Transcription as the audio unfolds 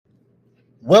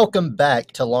Welcome back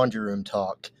to Laundry Room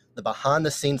Talk, the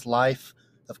behind-the-scenes life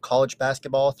of college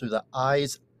basketball through the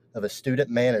eyes of a student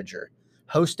manager,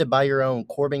 hosted by your own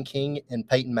Corbin King and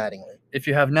Peyton Mattingly. If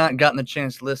you have not gotten the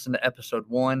chance to listen to episode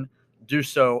 1, do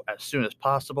so as soon as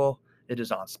possible. It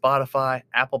is on Spotify,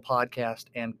 Apple Podcast,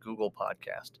 and Google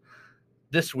Podcast.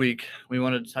 This week, we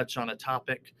wanted to touch on a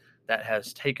topic that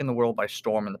has taken the world by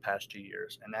storm in the past 2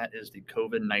 years, and that is the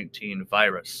COVID-19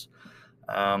 virus.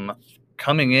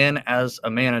 Coming in as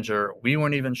a manager, we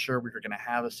weren't even sure we were going to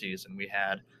have a season. We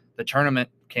had the tournament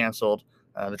canceled,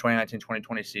 the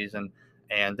 2019-2020 season,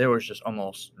 and there was just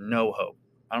almost no hope.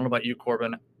 I don't know about you,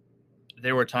 Corbin.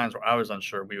 There were times where I was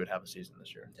unsure we would have a season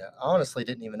this year. Yeah, I honestly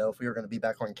didn't even know if we were going to be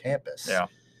back on campus. Yeah.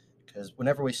 Because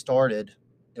whenever we started,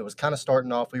 it was kind of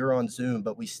starting off, we were on Zoom,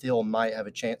 but we still might have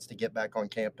a chance to get back on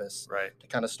campus to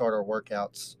kind of start our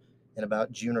workouts in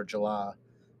about June or July.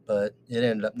 But it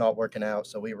ended up not working out,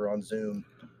 so we were on Zoom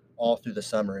all through the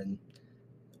summer, and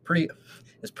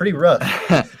it's pretty rough.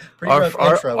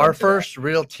 Our first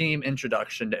real team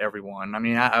introduction to everyone. I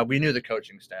mean, we knew the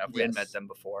coaching staff. We had met them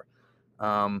before,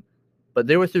 but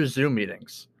they were through Zoom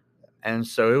meetings, and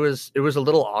so it was a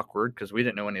little awkward because we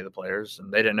didn't know any of the players,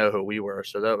 and they didn't know who we were.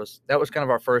 So that was kind of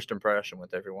our first impression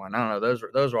with everyone. I don't know.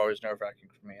 Those were always nerve-wracking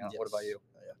for me. What about you?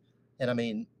 Yeah. And I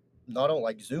mean, not only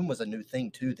like Zoom was a new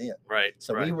thing too then. Right.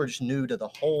 So we were just new to the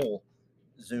whole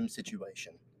Zoom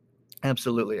situation.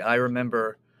 Absolutely. I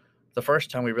remember the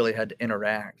first time we really had to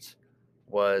interact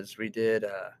was we did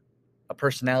a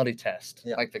personality test,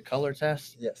 like the color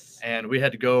test. Yes. And we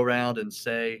had to go around and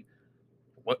say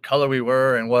what color we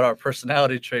were and what our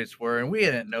personality traits were. And we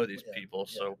didn't know these people.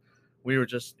 So we were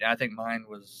just, I think mine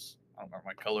was, I don't know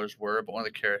what my colors were, but one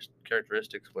of the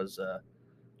characteristics was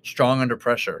strong under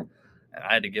pressure. And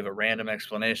I had to give a random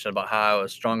explanation about how I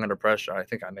was strong under pressure. I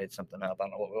think I made something up. I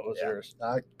don't know what was yours.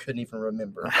 I couldn't even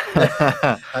remember.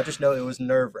 I just know it was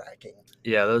nerve-wracking.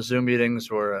 Yeah, those Zoom meetings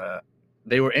were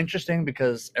they were interesting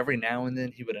because every now and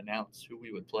then he would announce who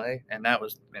we would play, and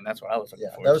that's what I was looking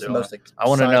for. That was the most exciting. I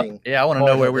want to know. Yeah, I want to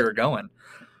know where we were going.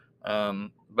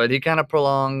 But he kind of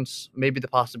prolongs maybe the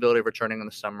possibility of returning in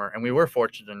the summer, and we were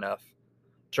fortunate enough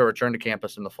to return to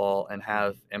campus in the fall and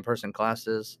have in-person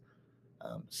classes.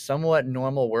 Somewhat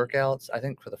normal workouts. I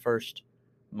think for the first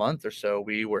month or so,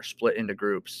 we were split into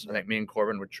groups. I think me and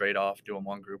Corbin would trade off, doing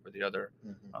one group or the other.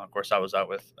 Of course, I was out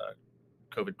with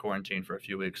COVID quarantine for a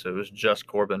few weeks, so it was just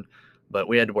Corbin. But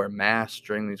we had to wear masks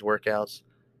during these workouts.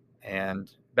 And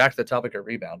back to the topic of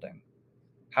rebounding.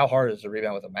 How hard is it to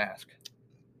rebound with a mask?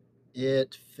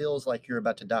 It feels like you're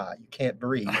about to die. You can't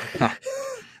breathe.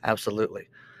 Absolutely.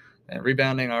 And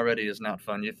rebounding already is not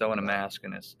fun. You throw in a mask,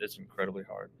 and it's incredibly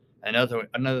hard.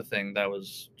 Another thing that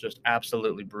was just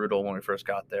absolutely brutal when we first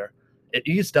got there, it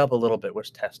eased up a little bit,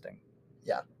 was testing.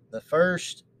 Yeah. The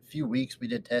first few weeks we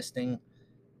did testing,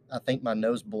 I think my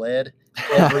nose bled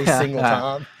every single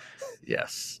time.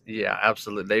 Yes. Yeah,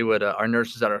 absolutely. They would, our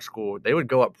nurses at our school, they would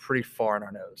go up pretty far in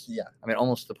our nose. Yeah. I mean,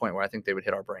 almost to the point where I think they would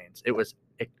hit our brains. It was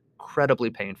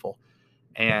incredibly painful.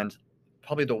 And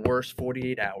probably the worst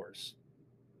 48 hours.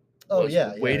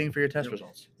 Waiting for your test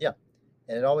results. Yeah.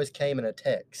 And it always came in a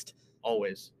text.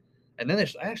 Always. And then they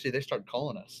started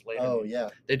calling us later. Oh, yeah.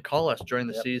 They'd call us during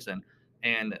the season,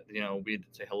 and, we'd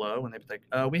say hello, and they'd be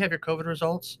like, we have your COVID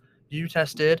results. You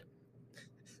tested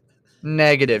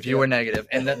negative. You were negative.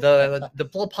 And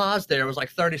the pause there was like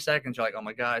 30 seconds. You're like, oh,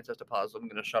 my God, I tested positive. I'm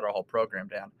going to shut our whole program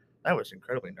down. That was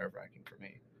incredibly nerve-wracking for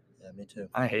me. Yeah, me too.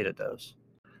 I hated those.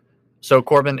 So,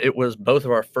 Corbin, it was both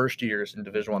of our first years in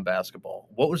Division I basketball.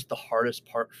 What was the hardest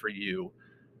part for you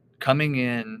coming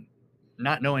in,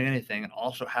 not knowing anything, and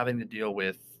also having to deal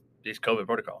with these COVID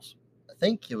protocols? I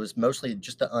think it was mostly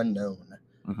just the unknown.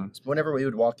 So whenever we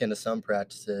would walk into some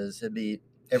practices, it'd be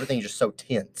everything just so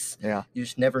tense. Yeah. You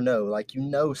just never know. Like,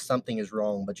 something is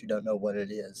wrong, but you don't know what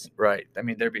it is. Right. I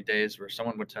mean, there'd be days where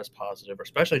someone would test positive,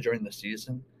 especially during the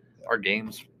season.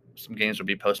 Some games would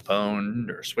be postponed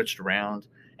or switched around,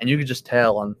 and you could just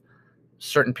tell on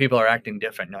certain people are acting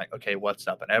different. You're like, okay, what's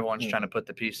up? And everyone's trying to put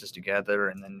the pieces together,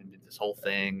 and then this whole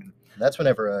thing. That's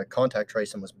whenever contact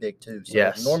tracing was big too.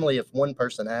 So normally, if one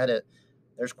person had it,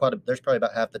 there's probably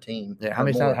about half the team. Yeah. How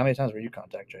many times were you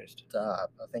contact traced? I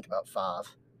think about 5.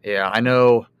 Yeah, I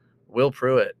know. Will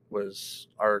Pruitt was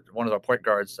one of our point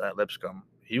guards at Lipscomb.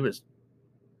 He was,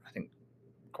 I think,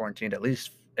 quarantined at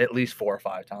least 4 or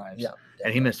 5 times. Yeah. Definitely.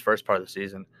 And he missed the first part of the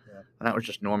season. Yeah. And that was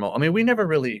just normal. I mean, we never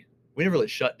really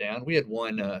shut down. We had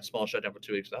one small shutdown for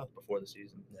 2 weeks. That was before the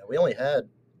season. Yeah, we only had,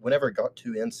 whenever it got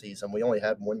to end season, we only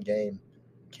had one game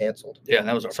canceled. Yeah, and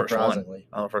that was our first one.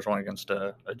 Our first one against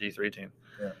a D3 team.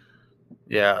 Yeah.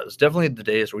 Yeah, it's definitely the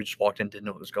days where we just walked in, didn't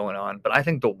know what was going on. But I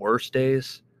think the worst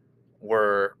days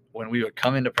were when we would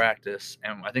come into practice,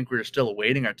 and I think we were still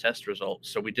awaiting our test results,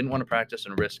 so we didn't want to practice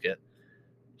and risk it.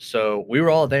 So we were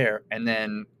all there, and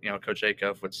then Coach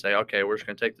Acuff would say, "Okay, we're just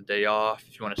going to take the day off.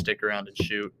 If you want to stick around and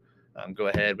shoot, go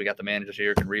ahead. We got the managers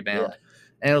here, can rebound." Yeah.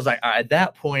 And it was like, at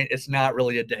that point, it's not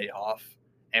really a day off,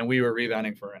 and we were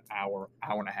rebounding for an hour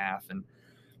and a half, and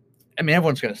I mean,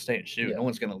 everyone's going to stay and shoot. Yeah. No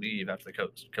one's going to leave after the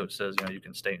coach says, you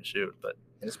can stay and shoot. But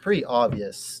it's pretty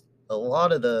obvious. A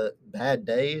lot of the bad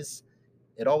days,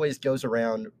 it always goes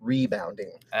around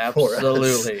rebounding.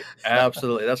 Absolutely.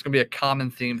 Absolutely. That's going to be a common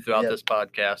theme throughout Yep. this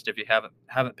podcast if you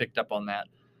haven't picked up on that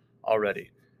already.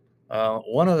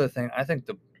 One other thing, I think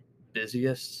the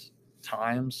busiest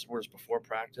times was before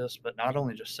practice, but not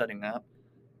only just setting up.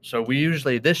 So we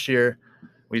usually, this year,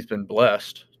 we've been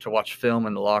blessed to watch film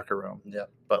in the locker room. Yeah.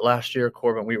 But last year,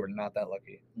 Corbin, we were not that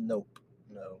lucky. Nope.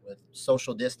 No. With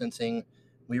social distancing,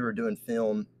 we were doing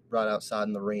film right outside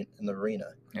in the arena.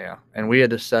 Yeah. And we had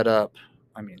to set up,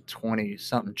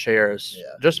 20-something chairs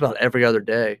just about every other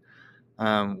day.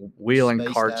 Wheeling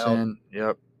Spaced carts out. in.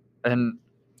 Yep. And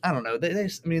I don't know.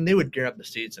 They would gear up the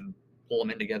seats and pull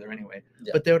them in together anyway.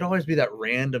 Yeah. But there would always be that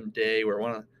random day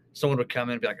where someone would come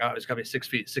in and be like, "Oh, it's got to be 6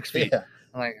 feet, 6 feet." Yeah.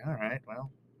 I'm like, all right,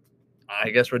 well, I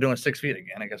guess we're doing 6 feet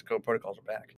again. I guess code protocols are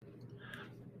back.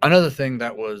 Another thing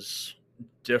that was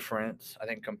different, I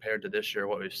think, compared to this year,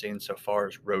 what we've seen so far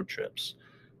is road trips.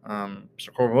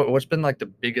 So, Corbin, what's been like the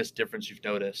biggest difference you've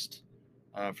noticed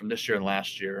from this year and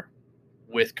last year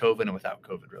with COVID and without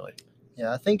COVID, really?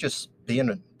 Yeah, I think just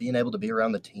being able to be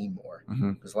around the team more.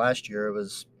 Because last year it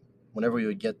was whenever we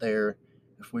would get there,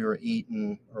 if we were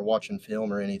eating or watching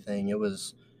film or anything, it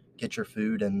was get your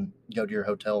food and go to your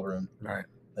hotel room. Right.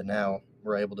 But now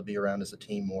we're able to be around as a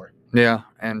team more. Yeah,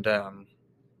 and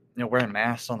wearing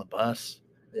masks on the bus.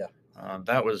 Yeah.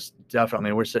 That was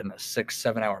definitely. We're sitting a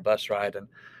 6-7 hour bus ride, and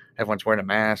everyone's wearing a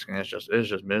mask, and it's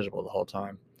just miserable the whole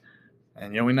time.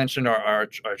 And we mentioned our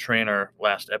trainer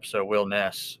last episode, Will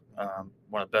Ness,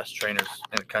 one of the best trainers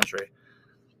in the country.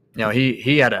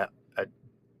 He had a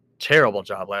terrible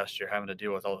job last year having to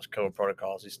deal with all those COVID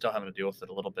protocols. He's still having to deal with it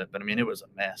a little bit, but it was a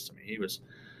mess. He was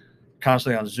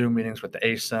constantly on Zoom meetings with the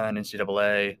ASUN,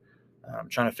 NCAA,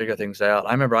 trying to figure things out.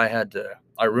 I remember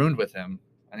I roomed with him,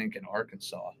 I think in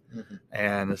Arkansas,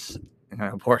 and this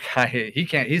poor guy,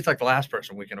 he's like the last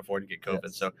person we can afford to get COVID.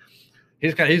 Yes. So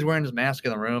he's wearing his mask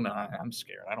in the room, and I'm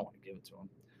scared. I don't want to give it to him.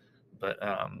 But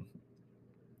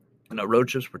road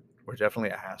trips were definitely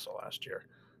a hassle last year,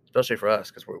 especially for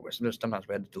us because sometimes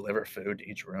we had to deliver food to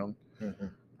each room.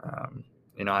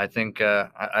 I think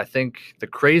the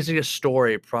craziest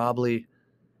story probably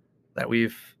that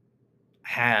we've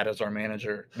had as our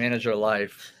manager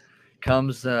life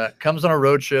comes on a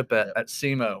road trip at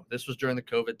SEMO. This was during the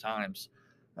COVID times.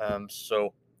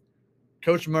 So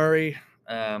Coach Murray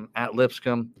at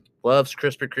Lipscomb loves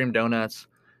Krispy Kreme donuts,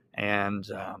 and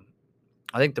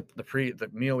I think the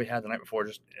meal we had the night before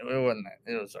it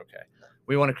was okay.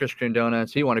 We wanted Krispy Kreme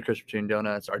donuts. He wanted Krispy Kreme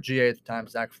donuts. Our GA at the time,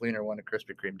 Zach Fleener, wanted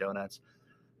Krispy Kreme donuts.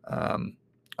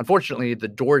 Unfortunately, the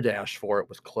DoorDash for it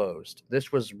was closed.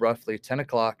 This was roughly 10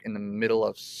 o'clock in the middle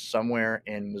of somewhere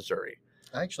in Missouri.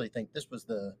 I actually think this was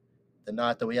the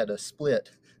night that we had to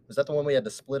split. Was that the one we had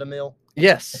to split a meal?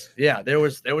 Yes. Yeah. There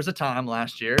was a time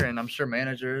last year, and I'm sure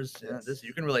managers,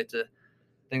 you can relate to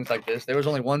things like this. There was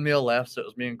only one meal left, so it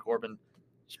was me and Corbin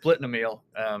splitting a meal.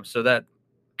 So that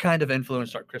kind of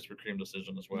influenced our Krispy Kreme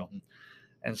decision as well.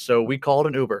 And so we called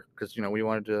an Uber because, we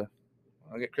wanted to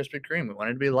get Krispy Kreme. We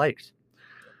wanted to be liked.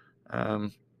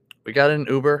 We got an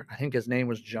Uber. I think his name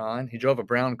was John. He drove a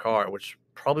brown car, which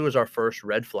probably was our first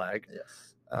red flag.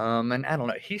 Yes. And I don't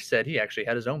know. He said he actually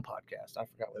had his own podcast. I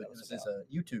forgot what it was. It was a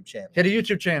YouTube channel. He had a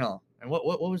YouTube channel. And what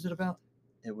was it about?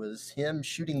 It was him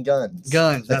shooting guns.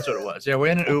 Guns. That's what it was. Yeah,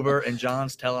 we're in an Uber, and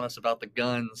John's telling us about the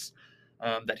guns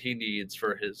that he needs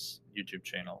for his YouTube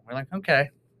channel. We're like, okay.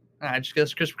 All right, just get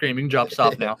us Krispy Kreme. You can drop us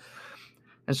off now.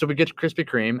 And so we get to Krispy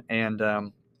Kreme,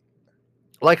 and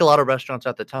like a lot of restaurants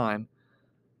at the time,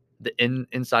 the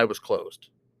inside was closed.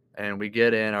 And we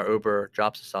get in, our Uber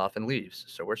drops us off and leaves.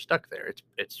 So we're stuck there.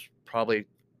 It's probably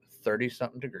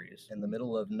 30-something degrees. In the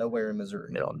middle of nowhere in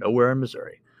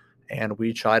Missouri. And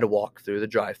we try to walk through the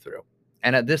drive-thru.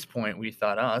 And at this point, we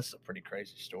thought, that's a pretty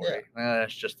crazy story. Yeah.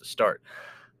 That's just the start.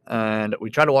 And we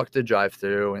try to walk through the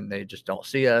drive-thru, and they just don't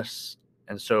see us.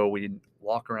 And so we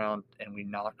walk around, and we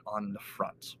knock on the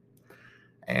front.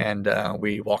 And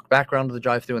we walk back around to the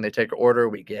drive-thru, and they take our order.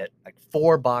 We get like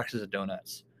 4 boxes of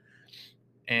donuts.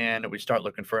 And we start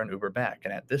looking for an Uber back.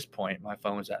 And at this point, my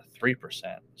phone was at 3%.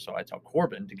 So I tell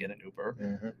Corbin to get an Uber.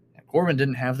 Mm-hmm. And Corbin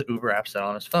didn't have the Uber app set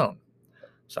on his phone.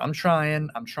 So I'm trying,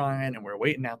 and we're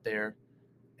waiting out there.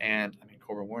 And I mean,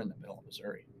 Corbin, we're in the middle of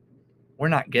Missouri. We're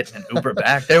not getting an Uber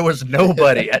back. There was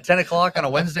nobody at 10 o'clock on a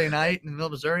Wednesday night in the middle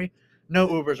of Missouri. No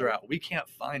Ubers are out. We can't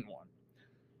find one.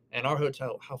 And our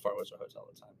hotel, how far was our hotel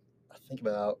at the time? I think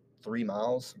about 3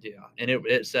 miles. Yeah. And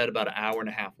it said about an hour and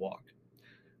a half walk.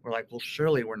 We're like, well,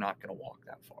 surely we're not going to walk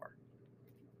that far.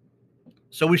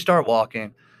 So we start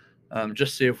walking,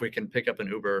 just see if we can pick up an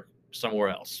Uber somewhere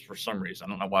else for some reason. I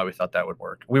don't know why we thought that would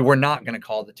work. We were not going to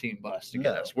call the team bus to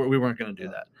get us. We weren't going to do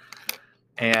that.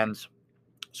 And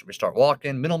so we start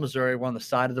walking, middle of Missouri. We're on the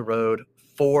side of the road,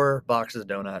 4 boxes of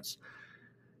donuts,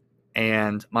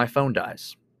 and my phone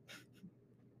dies.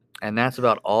 And that's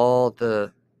about all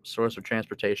the source of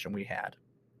transportation we had.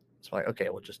 It's like, okay,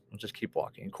 we'll just keep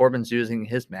walking. Corbin's using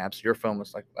his maps. Your phone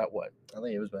was like at what? I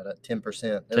think it was about at 10%.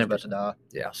 It was about to die.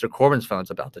 Yeah, so Corbin's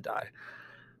phone's about to die.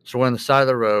 So we're on the side of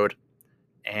the road,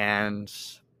 and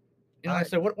I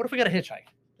said, what if we got a hitchhike?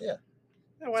 Yeah.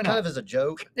 Why not? Kind of as a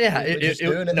joke. Yeah,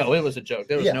 no, it was a joke.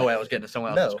 There was no way I was getting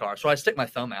someone else's car. So I stick my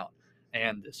thumb out,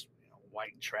 and this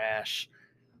white trash,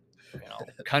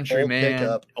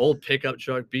 countryman, old pickup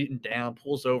truck, beaten down,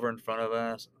 pulls over in front of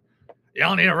us.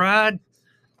 Y'all need a ride?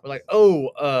 We're like,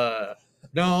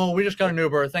 no, we just got an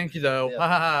Uber. Thank you, though. Ha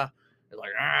ha ha. He's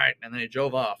like, all right. And then he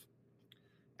drove off.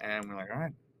 And we're like, all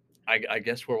right, I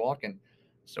guess we're walking.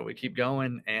 So we keep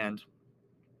going, and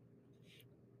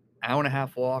hour and a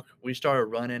half walk. We started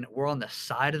running. We're on the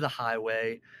side of the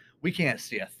highway. We can't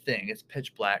see a thing. It's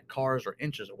pitch black. Cars are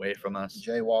inches away from us.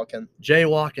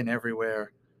 Jaywalking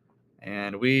everywhere.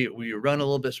 And we run a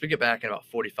little bit. So we get back in about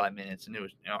 45 minutes, and it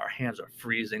was our hands are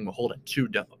freezing. We're holding two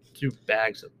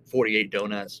bags of 48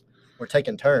 donuts. We're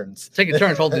taking turns.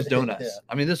 Holding these donuts. Yeah.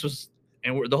 I mean, this was,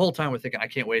 and the whole time we're thinking, I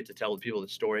can't wait to tell the people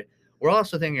this story. We're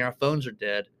also thinking our phones are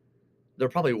dead. They're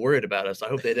probably worried about us. I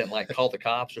hope they didn't call the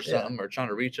cops or something or trying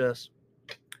to reach us.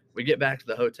 We get back to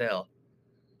the hotel.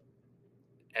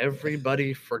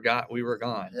 Everybody forgot we were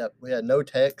gone. Yeah, we had no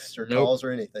texts or calls or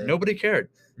anything. Nobody cared.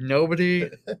 Nobody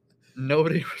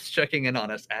was checking in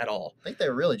on us at all. I think they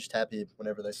were really just happy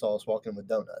whenever they saw us walking with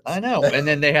donuts. I know. And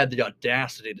then they had the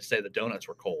audacity to say the donuts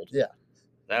were cold. Yeah.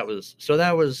 That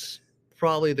was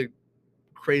probably the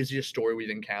craziest story we've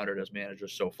encountered as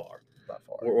managers so far. By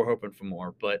far. We're hoping for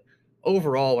more. But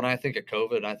overall, when I think of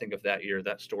COVID, I think of that year,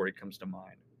 that story comes to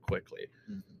mind quickly.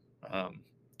 Mm-hmm.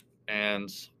 And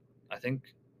I think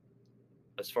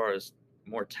as far as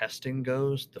more testing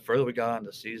goes, the further we got on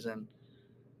the season,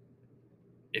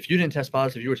 if you didn't test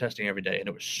positive, you were testing every day, and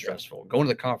it was stressful. Going to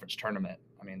the conference tournament,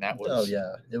 I mean, that was... Oh,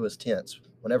 yeah. It was tense.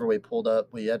 Whenever we pulled up,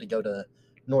 we had to go to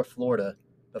North Florida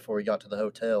before we got to the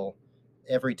hotel.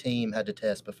 Every team had to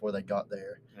test before they got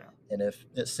there. Yeah. And if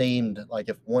it seemed like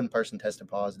if one person tested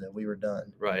positive, we were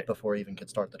done before we even could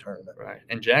start the tournament. Right.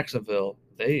 And Jacksonville,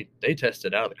 they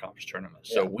tested out of the conference tournament,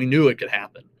 so we knew it could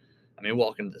happen. I mean,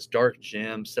 walk into this dark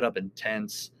gym, set up in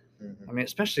tents. Mm-hmm. I mean,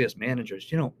 especially as managers,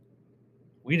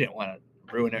 we didn't want to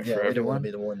ruin it for everyone. We didn't want to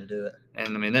be the one to do it.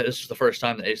 And I mean, this is the first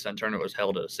time the ASUN tournament was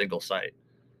held at a single site.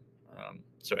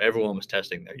 So everyone was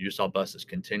testing there. You saw buses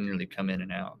continually come in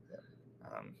and out. Yeah.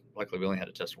 Luckily, we only had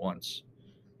to test once.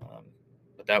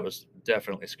 But that was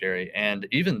definitely scary. And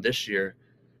even this year,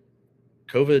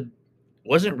 COVID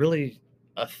wasn't really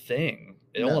a thing.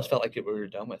 It almost felt like we were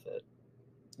done with it.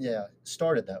 Yeah, it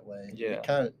started that way. Yeah. It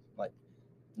kind of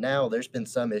now there's been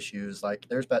some issues.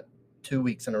 There's about 2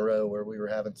 weeks in a row where we were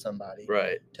having somebody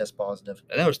test positive.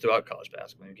 And that was throughout college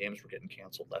basketball. Games were getting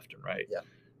canceled left and right.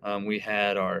 Yeah. We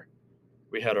had our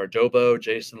Dobo,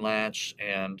 Jason Latch,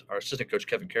 and our assistant coach,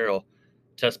 Kevin Carroll,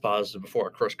 test positive before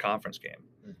our first conference game.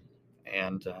 Mm-hmm.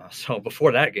 And so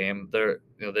before that game,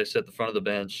 they sit at the front of the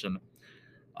bench, and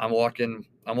I'm walking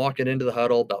into the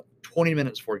huddle about 20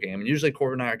 minutes before game. And usually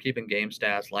Corbin and I are keeping game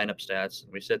stats, lineup stats,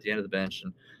 and we sit at the end of the bench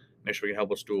and make sure we can help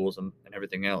with stools and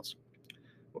everything else.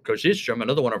 Well, Coach Eastrom,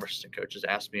 another one of our assistant coaches,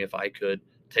 asked me if I could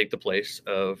take the place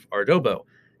of our Dobo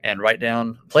and write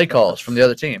down play calls from the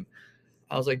other team.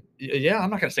 I was like, yeah, I'm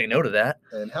not going to say no to that.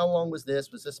 And how long was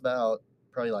this? Was this about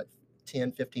probably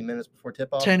 10, 15 minutes before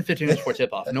tip-off? 10, 15 minutes before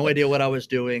tip-off. No idea what I was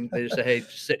doing. They just said, hey,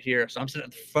 just sit here. So I'm sitting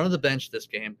at the front of the bench this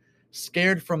game,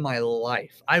 scared from my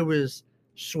life. I was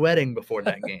sweating before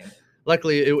that game.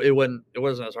 Luckily, it wasn't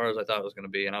as hard as I thought it was going to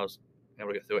be, and I was able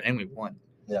to get through it, and we won.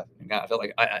 Yeah. And God, I felt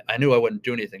like I knew I wouldn't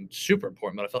do anything super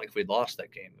important, but I felt like if we'd lost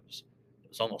that game, it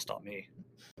was almost on me.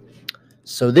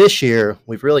 So this year,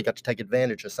 we've really got to take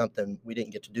advantage of something we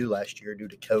didn't get to do last year due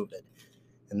to COVID,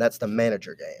 and that's the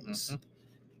manager games. Mm-hmm.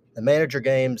 The manager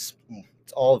games,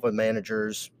 It's all of the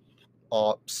managers,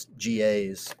 ops,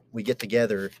 GAs. We get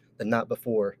together the night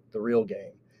before the real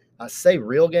game. I say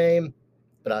real game,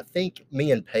 but I think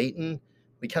me and Peyton,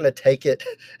 we kind of take it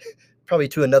probably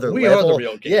to another we level. are the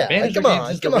real game. Yeah, Manager come games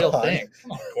on, is the come real on. thing.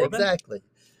 Come on, Corbin. Exactly.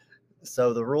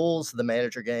 So the rules, the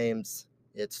manager games,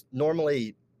 it's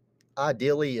normally,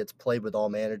 ideally, it's played with all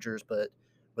managers, but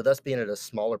with us being at a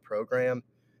smaller program,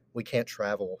 we can't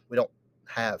travel. We don't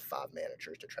have 5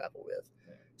 managers to travel with.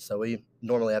 So we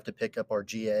normally have to pick up our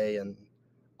GA and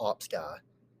ops guy.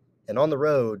 And on the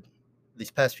road,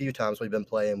 these past few times we've been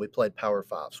playing, we played Power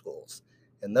 5 schools.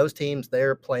 And those teams,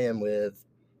 they're playing with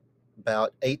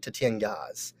about 8 to 10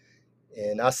 guys.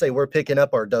 And I say we're picking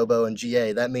up our Dobo and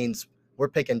GA. That means we're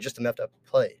picking just enough to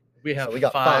play. We have So we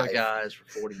got 5 guys for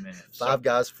 40 minutes. 5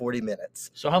 guys, 40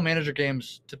 minutes. So how manager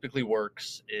games typically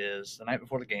works is the night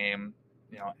before the game,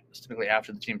 it's typically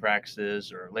after the team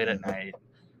practices or late at night.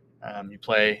 You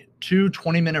play 2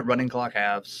 20-minute running clock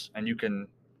halves, and you kind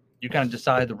of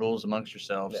decide the rules amongst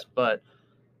yourselves. Yeah. But,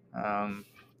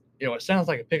 it sounds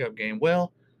like a pickup game.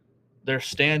 Well, there's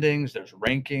standings, there's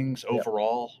rankings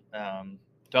overall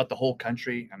throughout the whole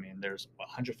country. I mean, there's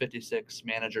 156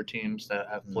 manager teams that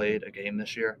have played a game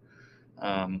this year.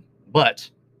 But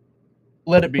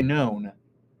let it be known,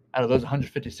 out of those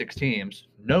 156 teams,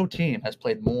 no team has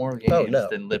played more games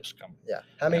than Lipscomb. Yeah.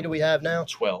 How many do we have now?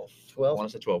 12. 12. I want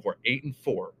to say 12. We're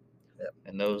 8-4. Yep.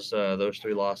 And those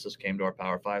 3 losses came to our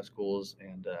Power 5 schools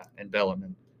and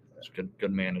Bellarmine. It's a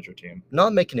good manager team.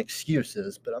 Not making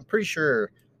excuses, but I'm pretty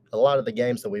sure a lot of the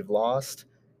games that we've lost,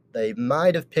 they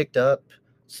might have picked up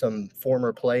some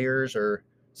former players or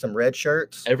some red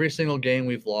shirts. Every single game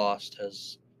we've lost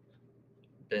has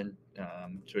been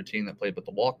to a team that played with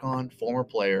the walk-on, former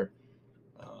player,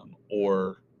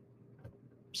 or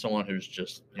someone who's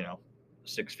just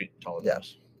 6 feet taller than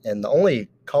us. And the only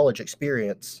college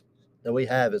experience that we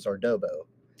have is our Dobo.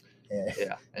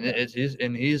 Yeah, and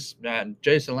he's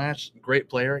Jason Latch, great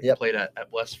player. He played at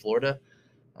West Florida,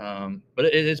 but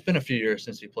it's been a few years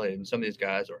since he played, and some of these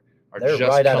guys are just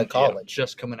right out of college,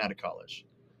 just coming out of college.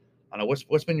 I know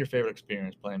what's been your favorite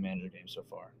experience playing manager games so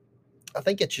far? I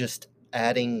think it's just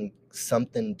adding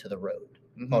something to the road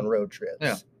on road trips.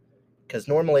 Yeah, because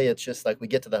normally it's just like we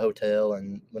get to the hotel,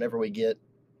 and whenever we get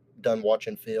done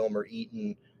watching film or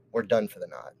eating, we're done for the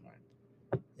night.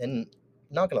 Right. And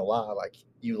not gonna lie,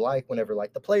 whenever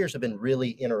the players have been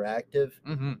really interactive,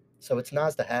 so it's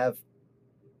nice to have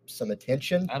some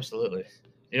attention. Absolutely.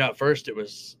 At first it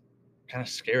was kind of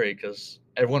scary because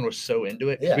everyone was so into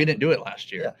it. Yeah. We didn't do it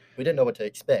last year. Yeah, we didn't know what to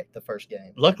expect the first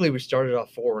game. Luckily, we started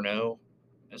off 4-0,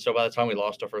 and so by the time we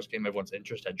lost our first game, everyone's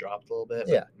interest had dropped a little bit.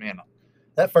 Yeah, but, man,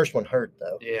 that first one hurt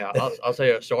though. Yeah, I'll tell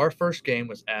you. So our first game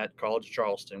was at College of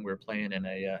Charleston. We were playing in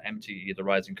a MTE, the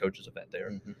Rising Coaches event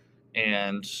there,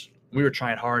 and we were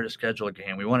trying hard to schedule a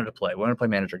game. We wanted to play. We wanted to play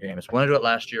manager games. We wanted to do it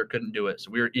last year, couldn't do it,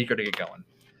 so we were eager to get going.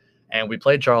 And we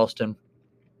played Charleston.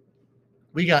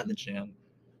 We got in the gym,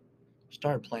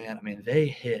 started playing. I mean, they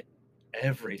hit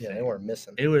everything. Yeah, they weren't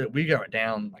missing. We got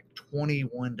down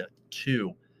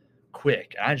 21-2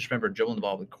 quick. And I just remember dribbling the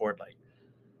ball with Cord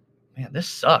man, this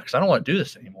sucks. I don't want to do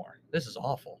this anymore. This is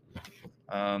awful.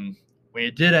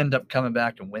 We did end up coming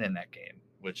back and winning that game,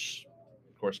 which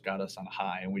of course got us on a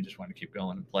high, and we just wanted to keep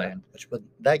going and playing. Which with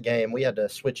that game we had to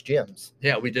switch gyms.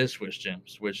 Yeah, we did switch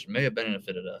gyms, which may have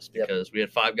benefited us because we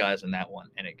had 5 guys in that one,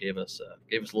 and it gave us a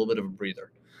little bit of a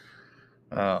breather.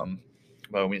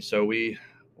 But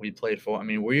we played for. I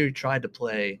mean, we tried to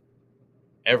play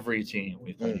every team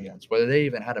we played against, whether they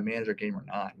even had a manager game or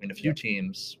not. I mean, a few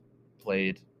teams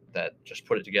played that just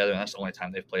put it together, and that's the only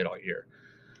time they've played all year.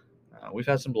 We've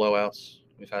had some blowouts.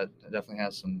 Definitely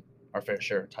had our fair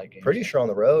share of tight games. Pretty sure on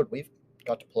the road we've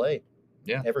got to play.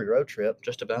 Yeah, every road trip.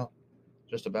 Just about,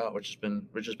 which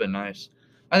has been nice.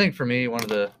 I think for me, one of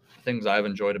the things I've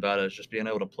enjoyed about it is just being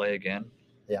able to play again.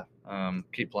 Yeah.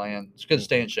 Keep playing. It's good to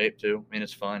stay in shape too. I mean,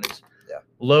 it's fun. It's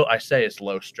low. I say it's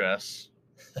low stress.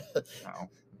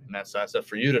 And that's up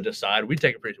for you to decide. We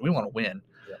take it we want to win.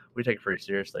 Yeah. We take it pretty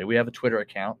seriously. We have a Twitter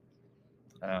account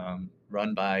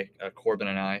run by Corbin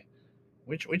and I.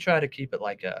 We try to keep it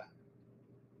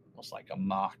almost like a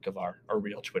mock of our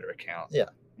real Twitter account. Yeah.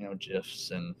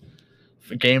 GIFs and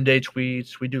for game day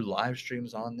tweets. We do live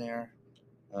streams on there.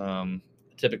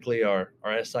 Typically our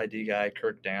SID guy,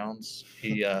 Kirk Downs,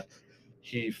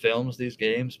 he films these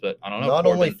games, but I don't know. Not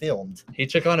Corbin, only filmed. He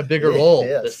took on a bigger role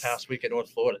this past week at North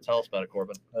Florida. Tell us about it,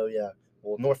 Corbin. Oh, yeah.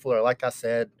 Well, North Florida, like I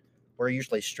said, we're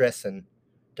usually stressing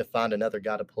to find another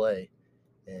guy to play.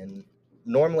 And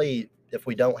normally, if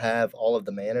we don't have all of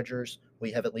the managers,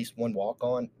 we have at least one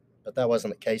walk-on. But that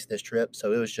wasn't the case this trip.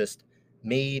 So it was just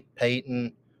me,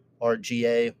 Peyton, our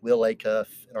GA, Will Acuff,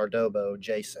 and our Dobo,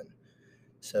 Jason.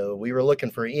 So we were looking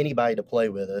for anybody to play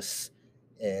with us,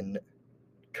 and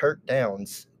Kurt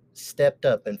Downs stepped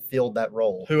up and filled that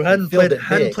role. Who hadn't played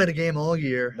a game all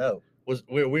year. No.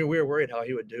 We were worried how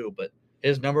he would do, but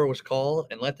his number was called,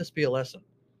 and let this be a lesson.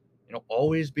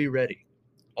 Always be ready.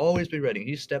 Always be ready.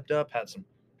 He stepped up, had some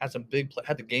big play,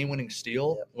 had the game-winning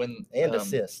steal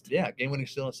assist. Yeah, game-winning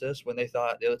steal and assist when the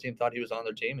other team thought he was on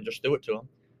their team and just threw it to him.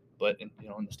 But in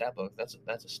the stat book, that's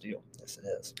a steal. Yes, it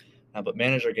is. But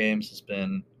manager games has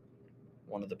been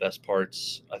one of the best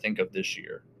parts, I think, of this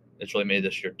year. It's really made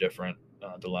this year different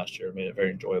than last year. It made it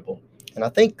very enjoyable. And I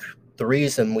think the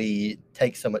reason we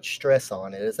take so much stress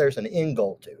on it is there's an end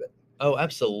goal to it. Oh,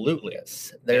 absolutely.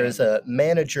 Yes. There's a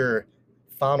manager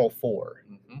Final Four.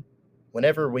 Mm-hmm.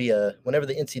 Whenever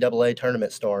the NCAA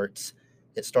tournament starts,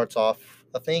 it starts off,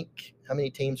 I think, how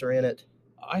many teams are in it?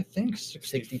 I think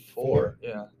 64.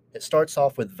 Yeah. It starts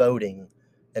off with voting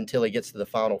until it gets to the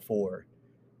Final Four.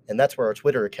 And that's where our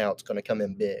Twitter account's going to come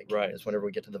in big. Right. Is whenever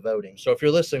we get to the voting. So if you're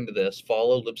listening to this,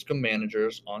 follow Lipscomb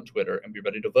Managers on Twitter and be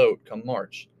ready to vote come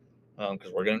March.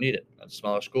 Because we're going to need it. At a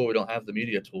smaller school, we don't have the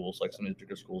media tools like some of these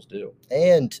bigger schools do.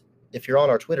 And if you're on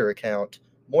our Twitter account,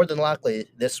 more than likely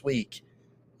this week,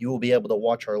 you will be able to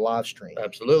watch our live stream.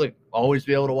 Absolutely. Always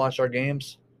be able to watch our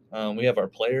games. We have our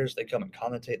players. They come and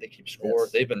commentate. They keep score.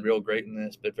 Yes. They've been real great in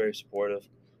this, been very supportive.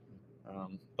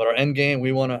 But our end game,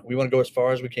 we want to go as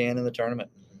far as we can in the tournament.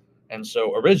 And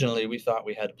so originally we thought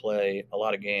we had to play a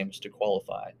lot of games to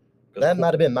qualify. That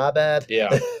might have been my bad.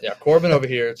 Yeah. Corbin over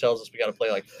here tells us we got to play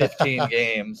like 15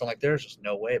 games. I'm like, there's just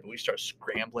no way. But we start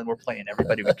scrambling. We're playing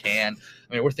everybody we can.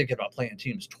 I mean, we're thinking about playing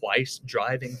teams twice,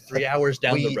 driving 3 hours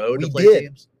down the road to play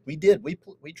teams. We did. We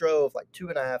drove like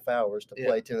 2.5 hours to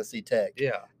play Tennessee Tech.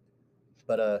 Yeah.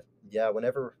 But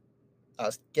whenever I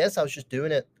was just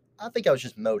doing it, I think I was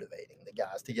just motivating the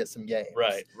guys to get some games.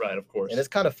 Right, of course. And it's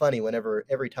kind of funny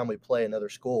every time we play another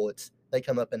school, they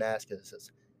come up and ask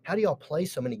us, how do y'all play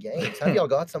so many games? How do y'all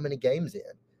got so many games in?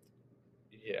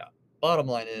 Yeah. Bottom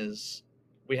line is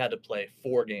we had to play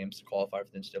 4 games to qualify for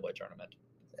the NCAA tournament.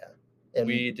 Yeah. And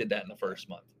we did that in the first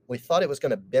month. We thought it was going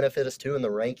to benefit us too in the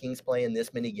rankings playing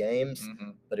this many games,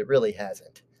 but it really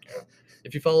hasn't.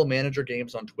 If you follow Manager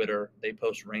Games on Twitter, they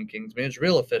post rankings. I mean, it's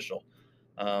real official.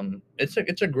 It's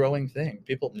a growing thing.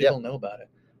 People know about it,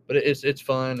 but it's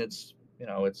fun. It's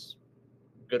it's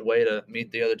a good way to meet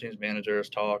the other team's managers,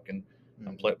 talk, and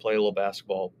play a little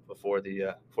basketball before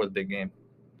the big game.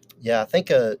 Yeah, I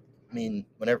think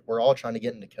whenever we're all trying to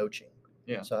get into coaching.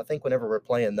 Yeah. So I think whenever we're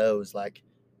playing those, like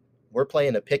we're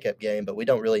playing a pickup game, but we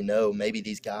don't really know. Maybe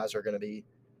these guys are going to be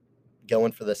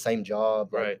going for the same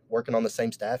job, right? Working on the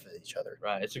same staff as each other.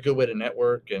 Right. It's a good way to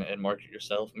network and market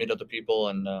yourself, meet other people,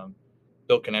 and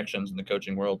build connections in the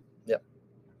coaching world. Yep.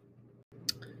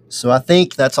 So I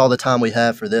think that's all the time we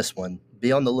have for this one.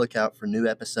 Be on the lookout for new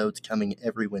episodes coming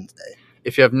every Wednesday.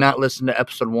 If you have not listened to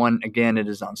episode 1, again, it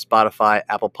is on Spotify,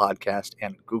 Apple Podcast,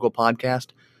 and Google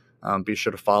Podcast. Be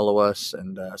sure to follow us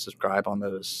and subscribe on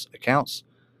those accounts.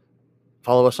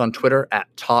 Follow us on Twitter at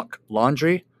Talk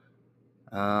Laundry.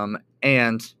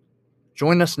 And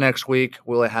join us next week.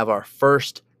 We'll have our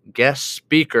first guest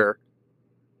speaker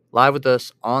live with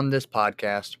us on this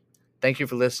podcast. Thank you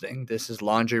for listening. This is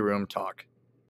Laundry Room Talk.